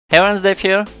Hey everyone, Dave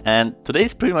here, and today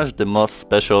is pretty much the most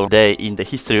special day in the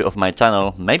history of my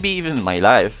channel, maybe even my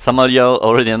life. Some of you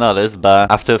already know this,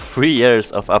 but after 3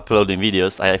 years of uploading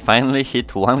videos, I finally hit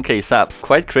 1k subs.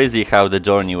 Quite crazy how the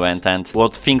journey went and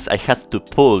what things I had to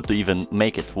pull to even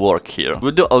make it work here.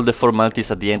 We'll do all the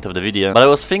formalities at the end of the video, but I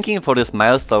was thinking for this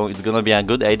milestone it's gonna be a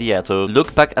good idea to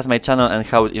look back at my channel and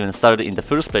how it even started in the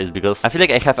first place, because I feel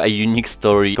like I have a unique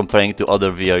story comparing to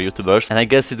other VR YouTubers, and I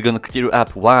guess it's gonna clear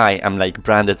up why I'm like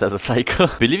branded as a psycho.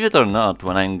 Believe it or not,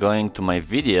 when I'm going to my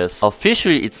videos,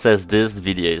 officially it says this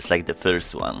video is like the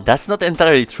first one. That's not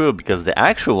entirely true, because the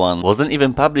actual one wasn't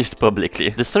even published publicly.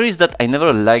 The story is that I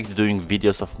never liked doing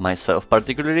videos of myself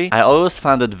particularly. I always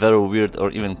found it very weird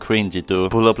or even cringy to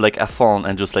pull up like a phone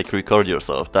and just like record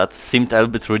yourself. That seemed a little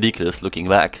bit ridiculous looking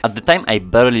back. At the time I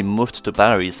barely moved to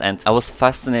Paris and I was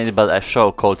fascinated by a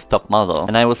show called Top Model,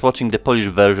 and I was watching the Polish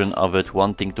version of it,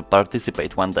 wanting to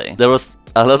participate one day. There was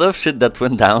a lot of shit that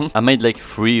went down. I made like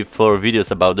 3-4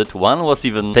 videos about it. One was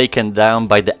even taken down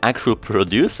by the actual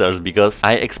producers because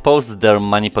I exposed their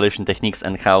manipulation techniques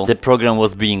and how the program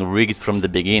was being rigged from the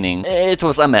beginning. It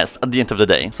was a mess at the end of the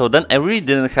day. So then I really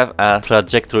didn't have a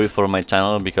trajectory for my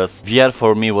channel because VR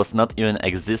for me was not even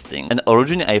existing. And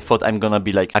originally I thought I'm gonna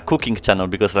be like a cooking channel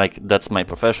because like that's my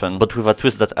profession, but with a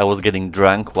twist that I was getting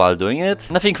drunk while doing it.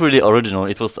 Nothing really original,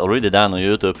 it was already done on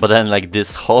YouTube. But then like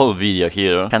this whole video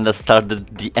here kinda started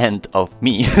the end of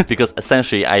me because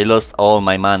essentially I lost all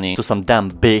my money to some damn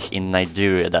bitch in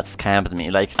Nigeria that scammed me.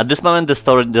 Like at this moment the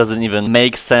story doesn't even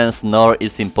make sense, nor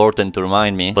is important to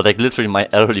remind me, but like literally my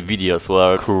early videos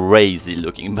were crazy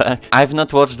looking back. I've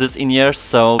not watched this in years,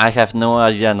 so I have no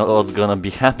idea what's gonna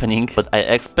be happening, but I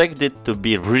expect it to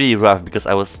be really rough because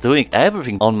I was doing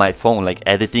everything on my phone, like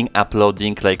editing,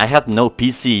 uploading. Like I had no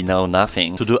PC, no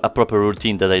nothing to do a proper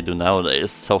routine that I do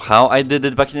nowadays. So how I did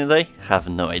it back in the day, have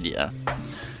no idea.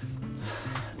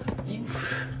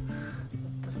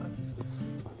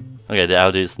 Okay, the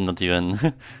audio is not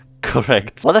even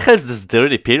correct. What the hell is this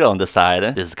dirty pillow on the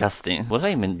side? Disgusting. What am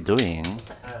I even doing?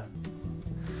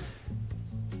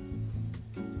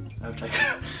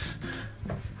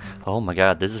 Oh my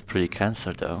god, this is pretty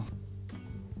cancer though.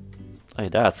 Oh,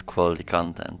 that's quality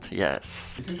content,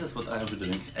 yes. This is what I'll be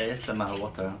doing, ASMR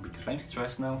water, because I'm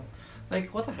stressed now.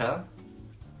 Like, what the hell?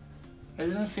 I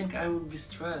didn't think I would be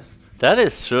stressed. That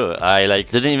is true. I like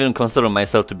didn't even consider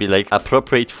myself to be like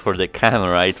appropriate for the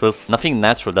camera. It was nothing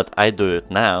natural that I do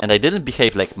it now, and I didn't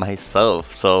behave like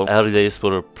myself. So early days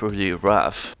were pretty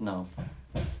rough. No,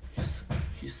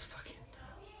 he's fucking.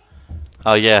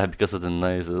 Oh yeah, because of the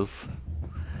noises.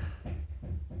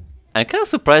 I'm kind of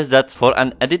surprised that for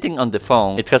an editing on the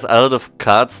phone, it has a lot of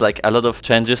cuts, like a lot of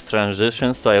changes,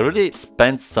 transitions, so I really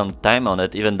spent some time on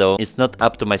it, even though it's not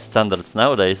up to my standards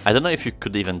nowadays. I don't know if you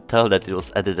could even tell that it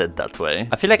was edited that way.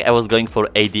 I feel like I was going for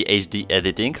ADHD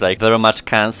editing, like very much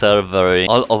cancer, very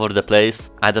all over the place.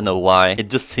 I don't know why, it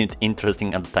just seemed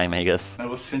interesting at the time, I guess. I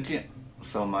was thinking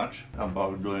so much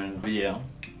about doing video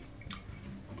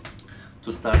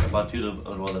to start about YouTube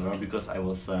or whatever, because I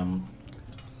was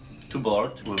too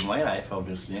bored with my life,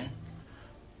 obviously.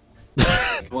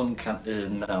 One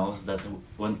knows that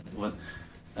when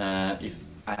if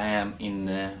I am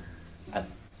in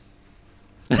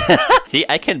See,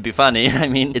 I can be funny. I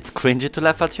mean, it's cringy to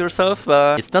laugh at yourself,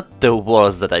 but it's not the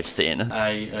worst that I've seen.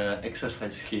 I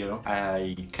exercise here.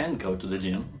 I can't go to the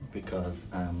gym because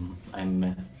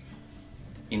I'm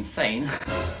insane,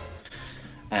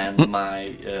 and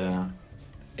my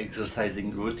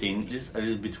exercising routine is a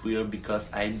little bit weird because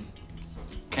I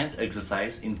can't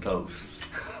exercise in clothes.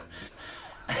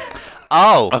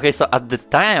 Oh, okay, so at the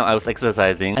time I was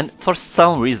exercising and for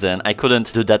some reason I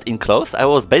couldn't do that in clothes. I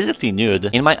was basically nude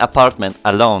in my apartment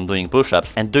alone doing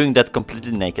push-ups and doing that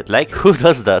completely naked. Like, who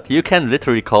does that? You can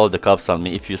literally call the cops on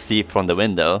me if you see from the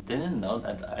window. Didn't know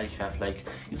that I have like,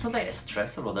 it's not like a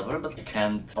stress or whatever, but I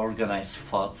can't organize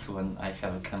thoughts when I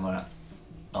have a camera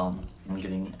on. I'm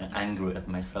getting angry at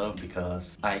myself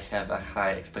because I have a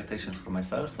high expectations for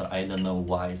myself, so I don't know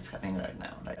why it's happening right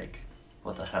now. Like,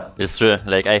 what the hell? It's true,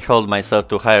 like I hold myself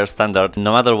to higher standard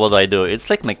no matter what I do. It's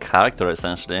like my character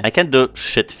essentially. I can't do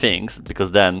shit things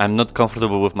because then I'm not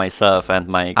comfortable with myself and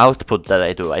my output that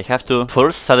I do. I have to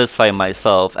first satisfy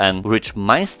myself and reach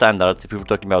my standards if we're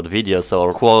talking about videos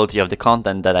or quality of the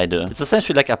content that I do. It's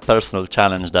essentially like a personal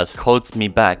challenge that holds me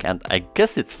back, and I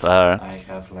guess it's fair. I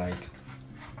have like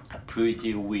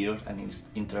pretty weird and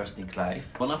interesting life.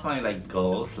 One of my like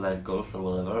goals, life goals or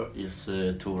whatever, is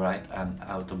to write an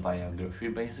autobiography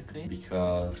basically,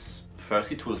 because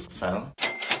first it will sell.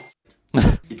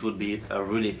 It would be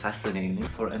really fascinating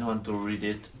for anyone to read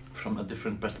it from a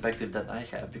different perspective that I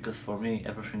have, because for me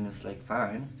everything is like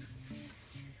fine.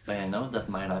 I know that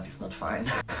my life is not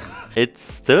fine. It's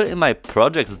still in my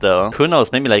projects though. Who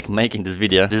knows, maybe like making this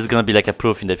video, this is gonna be like a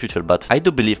proof in the future, but I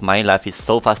do believe my life is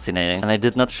so fascinating, and I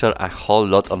did not share a whole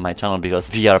lot on my channel because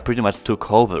VR pretty much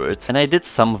took over it. And I did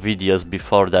some videos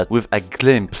before that with a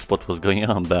glimpse what was going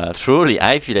on, but truly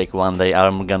I feel like one day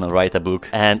I'm gonna write a book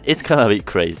and it's gonna be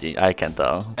crazy, I can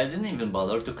tell. I didn't even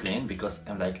bother to clean because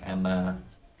I'm a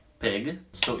pig.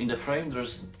 So in the frame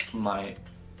there's my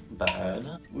bed,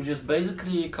 which is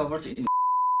basically covered in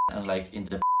and like in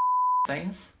the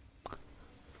things.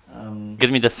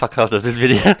 Get me the fuck out of this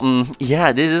video.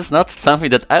 Yeah, this is not something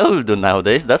that I will do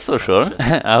nowadays, that's for sure.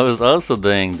 I was also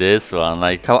doing this one,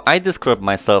 like how I describe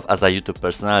myself as a YouTube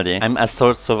personality. I'm a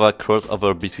sort of a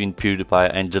crossover between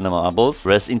PewDiePie and Jenna Marbles.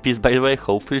 Rest in peace, by the way,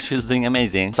 hopefully she's doing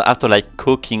amazing. So after like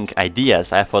cooking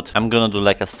ideas, I thought I'm gonna do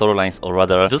like a storylines, or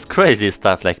rather just crazy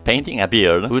stuff like painting a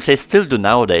beard, which I still do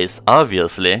nowadays,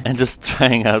 obviously, and just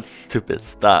trying out stupid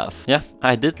stuff. Yeah,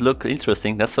 I did look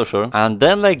interesting, that's for sure. And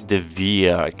then like the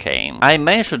VR came. I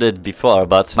mentioned it before,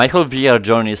 but my whole VR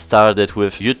journey started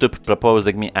with YouTube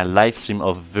proposing me a live stream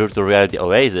of virtual reality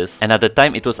Oasis, and at the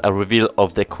time it was a reveal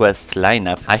of the Quest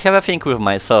lineup. I have a thing with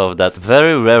myself that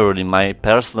very rarely my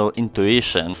personal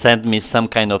intuition sent me some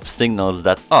kind of signals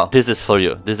that, oh, this is for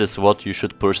you, this is what you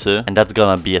should pursue, and that's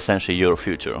gonna be essentially your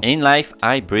future. In life,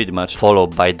 I pretty much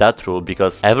followed by that rule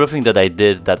because everything that I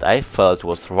did that I felt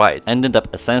was right ended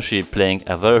up essentially playing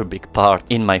a very big part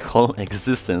in my whole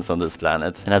existence on this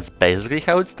planet. And that's basically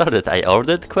how it started. I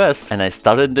ordered Quest and I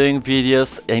started doing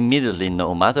videos immediately,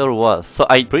 no matter what. So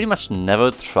I pretty much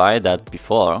never tried that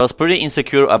before. I was pretty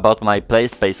insecure about my play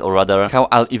space, or rather how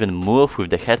I'll even move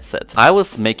with the headset. I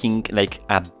was making like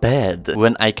a bed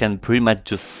when I can pretty much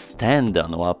just stand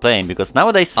on while playing, because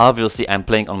nowadays obviously I'm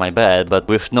playing on my bed, but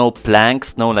with no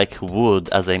planks, no like wood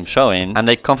as I'm showing. I'm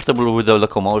like comfortable with the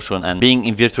locomotion and being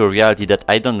in virtual reality that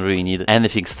I don't really need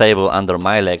anything stable under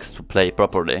my legs to play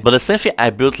properly. But essentially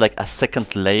I built like a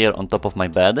second layer on top of my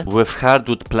bed with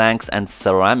hardwood planks and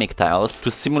ceramic tiles to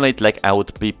simulate like I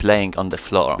would be playing on the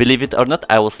floor. Believe it or not,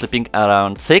 I was sleeping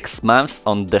around 6 months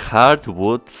on the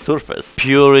hardwood surface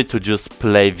purely to just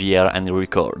play VR and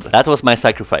record. That was my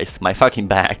sacrifice, my fucking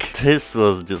back. This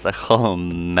was just a whole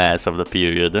mess of the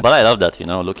period, but I love that, you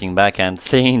know, looking back and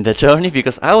seeing the journey,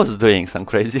 because I was doing some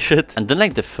crazy shit. And then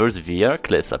like the first VR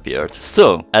clips appeared,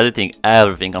 still editing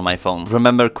everything on my phone.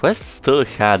 Remember, Quest still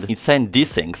had insane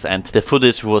desyncs and the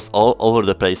footage was all over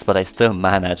the place, but I still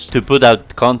managed to put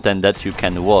out content that you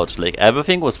can watch. Like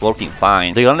everything was working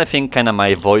fine. The only thing kinda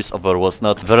my voiceover was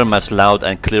not very much loud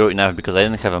and clear enough because I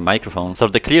didn't have a microphone. So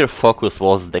the clear focus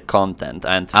was the content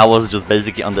and I was just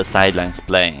basically on the sidelines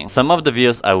playing. Some of the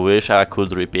videos I wish I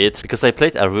could repeat because I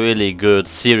played a really good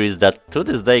series that to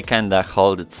this day kinda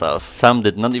hold itself. Some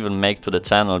did not even make to the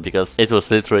channel because it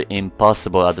was literally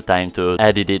impossible at the time to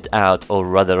edit it out, or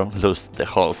rather lose the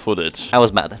whole footage. I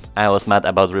was mad. I was mad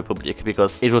about Republic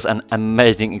because it was an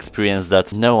amazing experience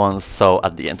that no one saw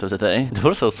at the end of the day. There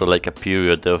was also like a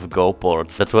period of Go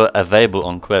ports that were available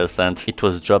on Quest and it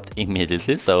was dropped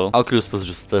immediately, so Oculus was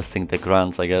just testing the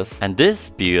grants, I guess. And this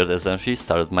period essentially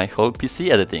started my whole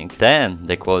PC editing. Then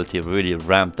the quality really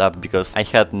ramped up because I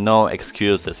had no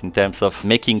excuses in terms of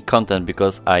making content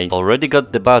because I already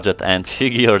got the budget and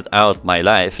figured out my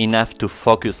life enough to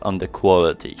focus on the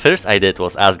quality. First I did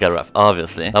was Asgarath,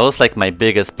 obviously. That was like my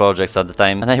biggest project at the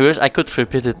time, and I wish I could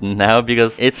repeat it now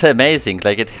because it's amazing.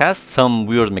 Like it has some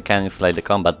weird mechanics like the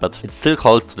combat, but it still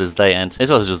holds to this day and it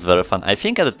was just very fun. I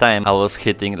think at the time I was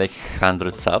hitting like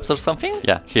 100 subs or something.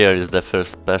 Yeah, here is the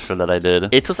first special that I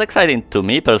did. It was exciting to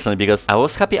me personally because I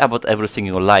was happy about every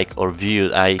single like or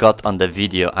view I got on the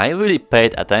video. I really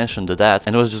paid attention to that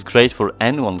and it was just great for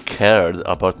anyone cared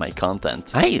about my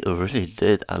content. I really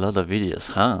did a lot of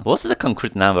videos, huh? What's the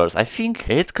concrete numbers? I think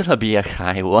it's gonna be a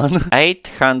high one.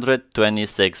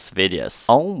 826 videos.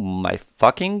 Oh my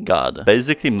fucking god.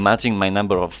 Basically matching my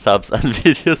number of subs and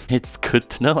videos. It's good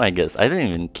to know, I guess. I didn't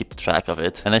even keep track of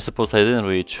it. And I suppose I didn't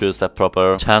really choose a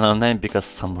proper channel name because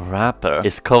some rapper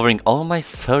is covering all my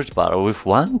search bar with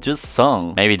one just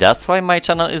song. Maybe that's why my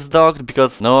channel is dogged,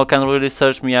 because no one can really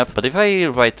search me up. But if I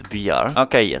write VR,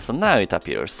 okay, yes, so now it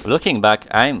appears. Looking back,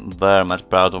 I'm very much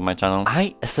proud of my channel.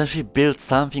 I essentially built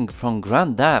something from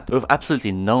ground up with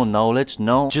absolutely no knowledge,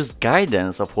 no just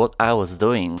guidance of what I was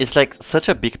doing. It's like such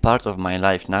a big part of my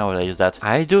life nowadays that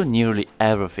I do nearly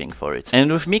everything for it.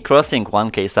 And with me crossing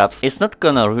 1k subs, it's not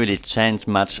gonna really change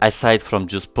much aside from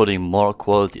just putting more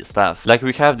quality stuff. Like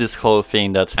we have this whole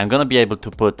thing that I'm gonna be able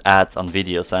to put ads on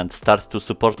videos and start to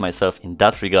support myself in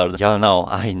that regard. Y'all know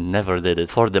I never did it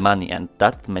for the money, and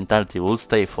that mentality will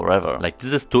stay forever. Like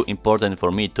this is too important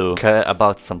for me to care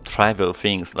about some trivial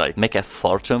things like make a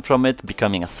fortune from it,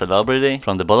 becoming a celebrity.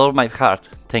 From the bottom of my heart,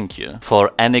 thank you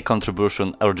for any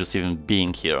contribution or just even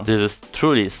being here. This is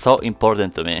truly so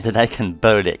important to me that I can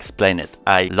barely explain it.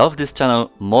 I love this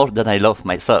channel more than I love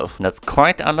myself. That's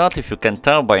quite a lot if you can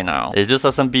tell by now. It's just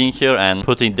awesome being here and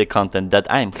putting the content that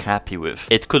I'm happy with.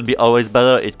 It could be always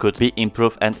better, it could be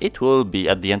improved, and it will be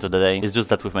at the end of the day. It's just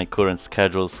that with my current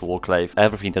schedules, work life,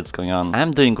 everything that's going on,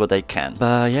 I'm doing what I can.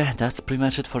 But yeah, that's pretty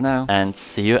much it for now, and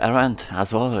see you around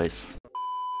as always.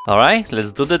 Alright,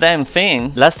 let's do the damn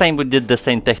thing! Last time we did the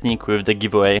same technique with the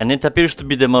giveaway, and it appears to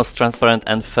be the most transparent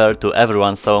and fair to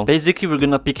everyone, so basically we're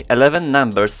gonna pick 11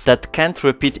 numbers that can't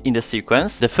repeat in the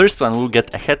sequence. The first one will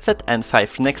get a headset and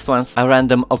 5 next ones a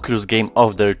random Oculus game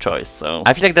of their choice, so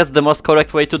I feel like that's the most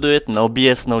correct way to do it, no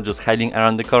BS, no just hiding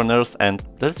around the corners, and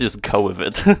let's just go with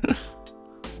it.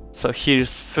 So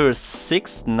here's first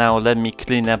 6, now let me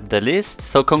clean up the list.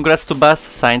 So congrats to Buzz,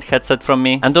 signed headset from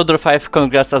me. And the other 5,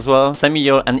 congrats as well. Send me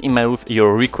an email with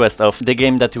your request of the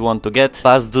game that you want to get.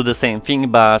 Buzz, do the same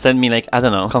thing, but send me like, I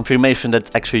don't know, confirmation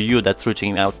that's actually you that's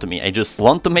reaching out to me. I just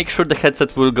want to make sure the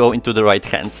headset will go into the right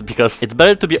hands, because it's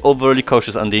better to be overly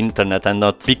cautious on the internet and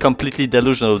not be completely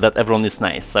delusional that everyone is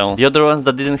nice. So the other ones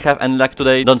that didn't have any luck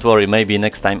today, don't worry, maybe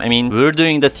next time. I mean, we're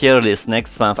doing the tier list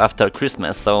next month after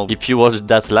Christmas, so if you watched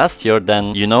that last year,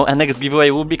 then you know a next giveaway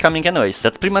will be coming anyways.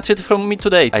 That's pretty much it from me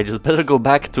today. I just better go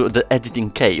back to the editing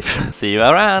cave. See you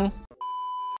around!